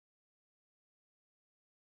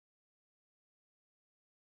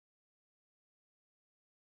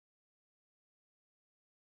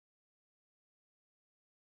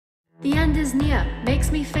The end is near,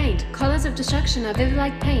 makes me faint. Colors of destruction are vivid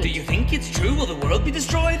like paint. Do you think it's true? Will the world be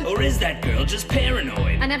destroyed? Or is that girl just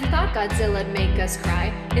paranoid? I never thought Godzilla'd make us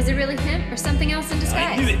cry. Is it really him or something else in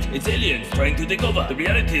disguise? I knew it! It's aliens trying to take over. The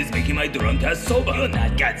reality is making my drunk ass sober. You're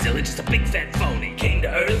not Godzilla, just a big fat phony. Came to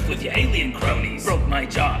Earth with your alien cronies. Broke my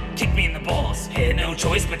jaw, kicked me in the balls. Had no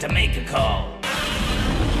choice but to make a call.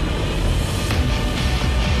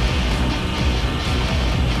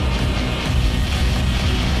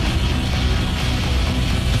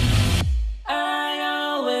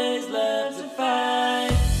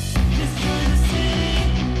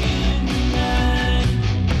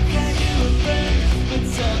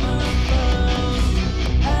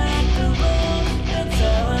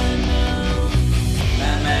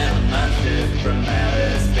 From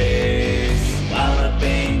outer space,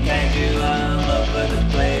 walloping kaiju all over the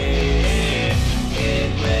place.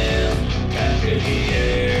 It will conquer the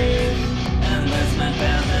earth unless my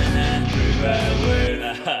permanent prove our worth.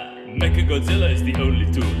 Aha! Mechagodzilla is the only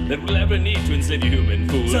tool that will ever need to enslave you human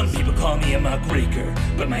fools. Some people call me a muckraker,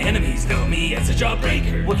 but my enemies know me as a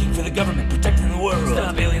jawbreaker. Working for the government, protecting the world.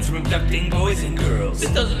 Stop aliens from abducting boys and girls.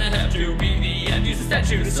 This doesn't have to be the end. Use a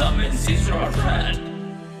statue to summon Caesar our friend.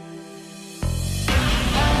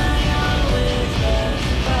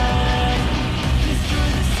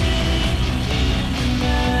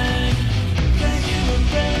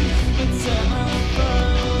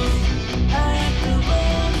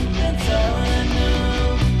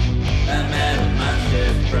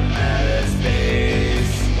 From outer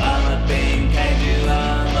space, walloping kaiju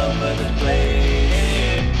all over the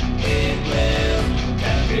place. It will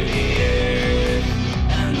conquer the earth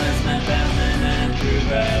unless my permanent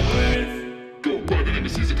prove our worth. Go by the name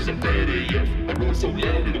of Caesar cause I'm bad AF. I roar so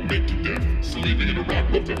loud it'll make you deaf. Sleeping in a rock,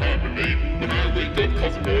 love to hibernate. When I wake up,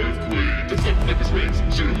 cause an earthquake. Just something like this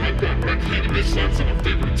rains, shooting right back. Anime slants on my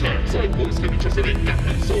favorite attacks. All boys can be trusted, ain't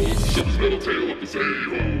nothing. So let's shove his metal tail up his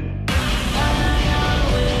a-hole.